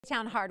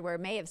Town Hardware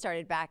may have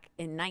started back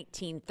in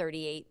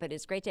 1938, but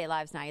as Great Day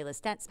Live's Naila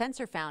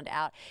Spencer found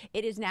out,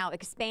 it is now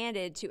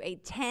expanded to a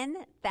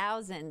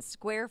 10,000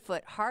 square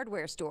foot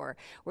hardware store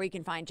where you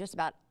can find just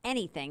about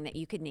anything that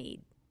you could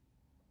need.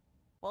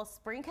 Well,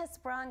 spring has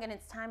sprung and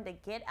it's time to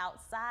get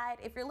outside.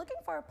 If you're looking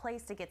for a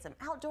place to get some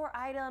outdoor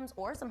items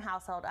or some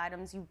household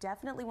items, you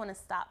definitely want to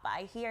stop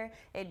by here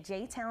at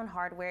J-Town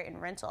Hardware and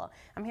Rental.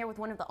 I'm here with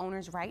one of the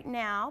owners right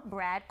now,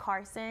 Brad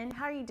Carson.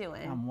 How are you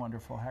doing? I'm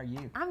wonderful. How are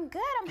you? I'm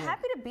good. I'm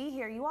happy to be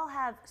here. You all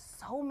have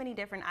so many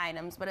different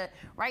items, but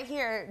right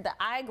here, the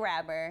eye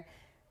grabber,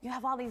 you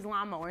have all these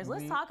lawnmowers.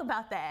 Let's talk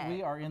about that.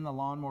 We are in the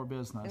lawnmower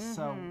business.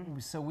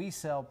 So we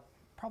sell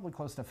probably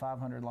close to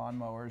 500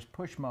 lawnmowers,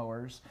 push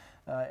mowers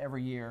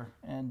every year,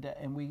 and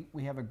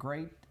we have a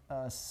great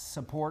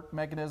support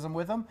mechanism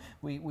with them.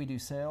 We do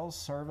sales,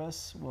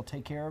 service. We'll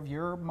take care of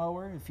your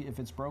mower if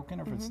it's broken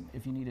or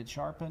if you need it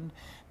sharpened,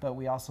 but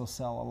we also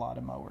sell a lot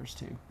of mowers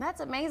too. That's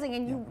amazing.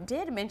 And you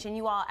did mention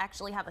you all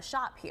actually have a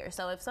shop here,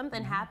 so if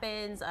something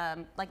happens,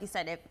 like you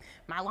said, if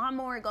my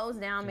lawnmower goes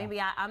down,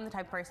 maybe I'm the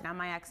type of person I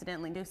might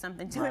accidentally do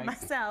something to it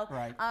myself.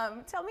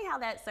 Tell me how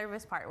that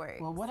service part works.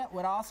 Well,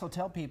 what I also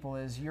tell people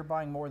is you're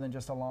buying more than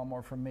just a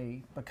lawnmower from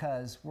me,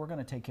 because we're going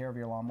to take care of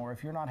your lawnmower.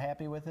 If you're not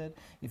happy with it,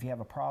 if you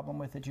have a problem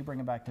with it, you bring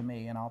it back to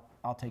me and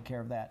I'll take care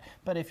of that.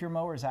 But if your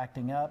mower is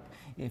acting up,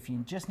 if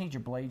you just need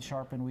your blade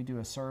sharpened, we do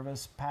a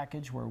service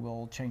package where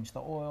we'll change the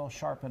oil,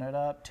 sharpen it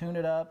up, tune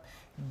it up,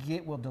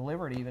 we'll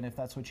deliver it even if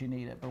that's what you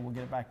need it, but we'll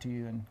get it back to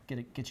you and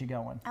get you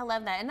going. I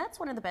love that, and that's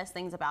one of the best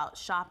things about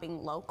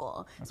shopping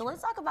local. So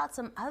let's talk about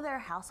some other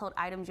household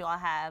items you all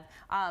have.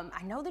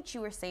 I know that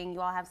you were saying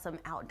you all have some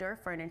outdoor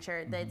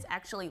furniture that's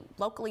actually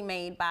locally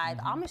made by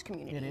the Amish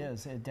community. It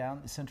is.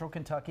 Down Central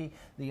Kentucky,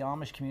 the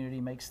Amish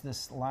community makes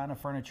this line of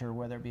furniture,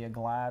 whether it be a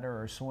glider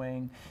or a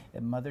swing.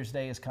 And Mother's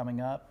Day is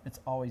coming up. It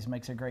always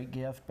makes a great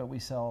gift, but we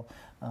sell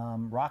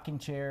rocking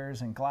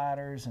chairs and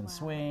gliders and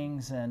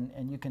swings,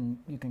 and you can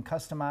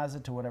customize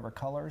it to whatever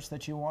colors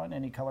that you want,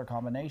 any color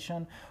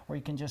combination, or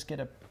you can just get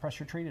a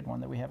pressure treated one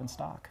that we have in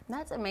stock.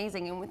 That's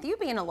amazing. And with you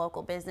being a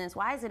local business,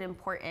 why is it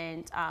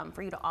important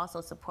for you to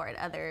also support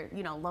other,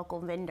 local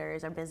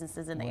vendors or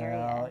businesses in the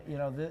area?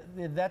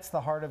 That's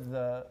the heart of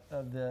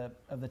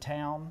the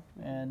town,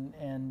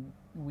 and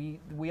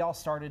we all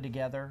started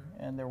together,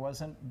 and there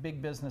wasn't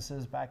big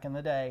businesses back in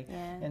the day,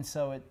 and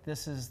so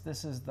this is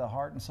the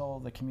heart and soul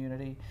of the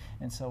community,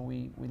 and so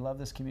we love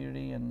this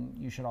community, and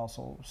you should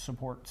also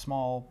support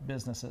small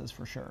businesses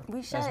for sure.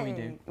 We should. As we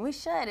do. We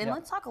should. And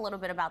let's talk a little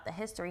bit about the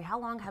history. How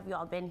long have you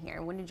all been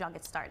here? When did y'all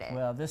get started?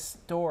 Well, this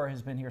store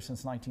has been here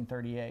since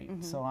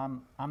 1938, so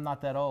I'm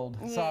not that old.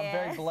 So I'm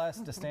very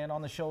blessed to stand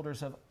on the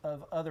shoulders of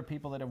other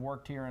people that have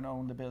worked here and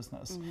owned the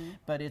business.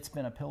 But it's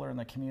been a pillar in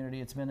the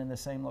community. It's been in the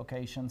same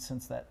location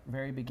since that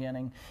very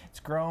beginning.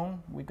 It's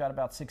grown. We've got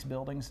about 6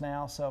 buildings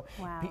now. So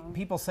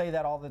people say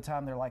that all the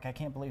time. They're like, I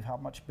can't believe how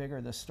much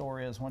bigger this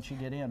store is once you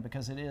get in,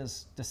 because it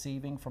is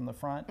deceiving from the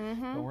front,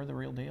 but we're the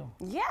real deal.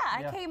 Yeah,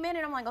 I came in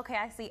and I'm like, okay,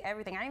 I see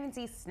everything. I even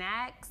see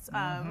snacks,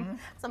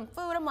 some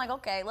food. I'm like,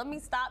 okay, let me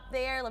stop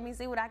there. Let me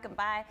see what I can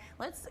buy.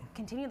 Let's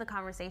continue the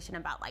conversation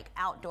about like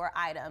outdoor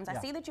items. I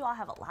see that you all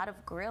have a lot of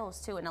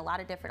grills too and a lot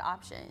of different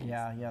options.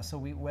 Yeah. So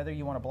whether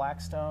you want a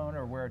Blackstone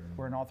or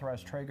we're an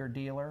authorized Traeger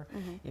dealer,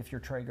 if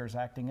your Traeger's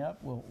acting up,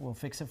 we'll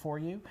fix it for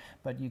you.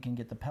 But you can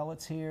get the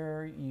pellets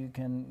here. You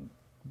can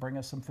bring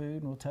us some food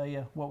and we'll tell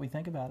you what we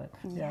think about it.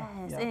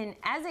 Yes, and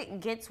as it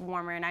gets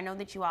warmer, and I know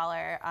that you all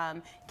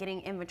are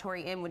getting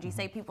inventory in, would you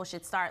say people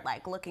should start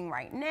like looking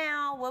right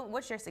now?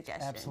 What's your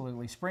suggestion?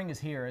 Absolutely. Spring is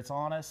here. It's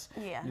on us.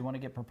 You want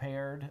to get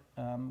prepared.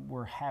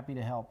 We're happy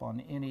to help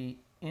on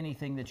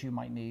anything that you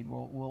might need.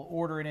 We'll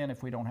order it in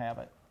if we don't have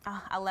it. Oh,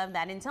 I love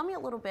that. And tell me a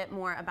little bit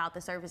more about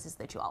the services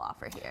that you all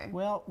offer here.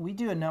 Well, we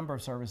do a number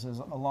of services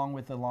along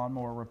with the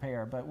lawnmower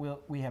repair, but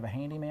we have a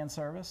handyman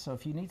service. So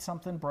if you need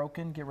something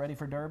broken, get ready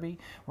for Derby,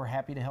 we're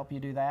happy to help you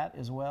do that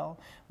as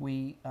well.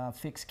 We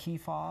fix key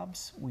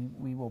fobs.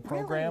 We will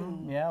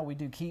program. Really? Yeah, we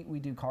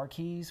do car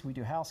keys. We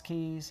do house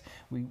keys.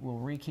 We will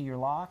rekey your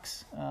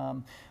locks.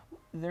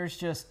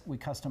 We'll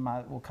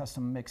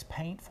custom mix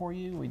paint for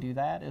you. We do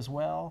that as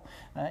well.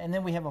 And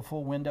then we have a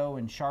full window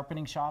and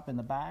sharpening shop in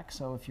the back.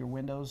 So if your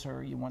windows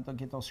you want to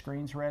get those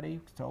screens ready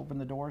to open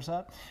the doors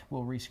up,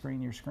 we'll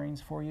rescreen your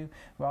screens for you.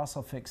 We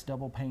also fix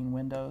double pane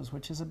windows,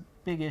 which is a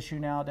big issue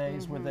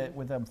nowadays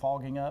with them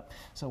fogging up.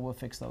 So we'll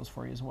fix those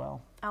for you as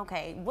well.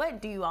 Okay,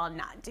 what do you all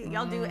not do?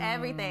 Y'all do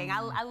everything.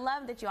 I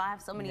love that you all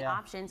have so many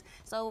options.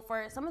 So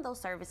for some of those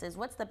services,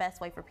 what's the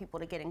best way for people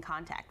to get in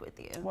contact with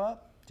you?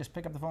 Well, just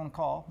pick up the phone and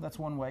call. That's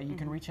one way. You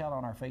can reach out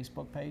on our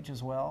Facebook page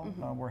as well.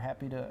 We're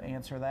happy to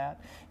answer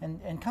that.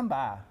 And come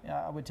by.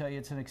 I would tell you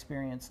it's an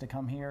experience to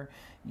come here.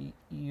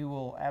 You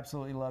will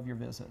absolutely love your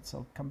visit.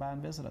 So come by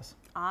and visit us.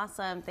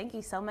 Awesome. Thank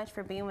you so much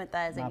for being with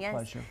us. My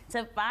pleasure.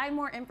 To find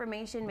more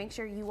information, make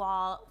sure you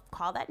all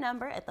call that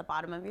number at the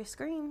bottom of your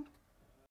screen.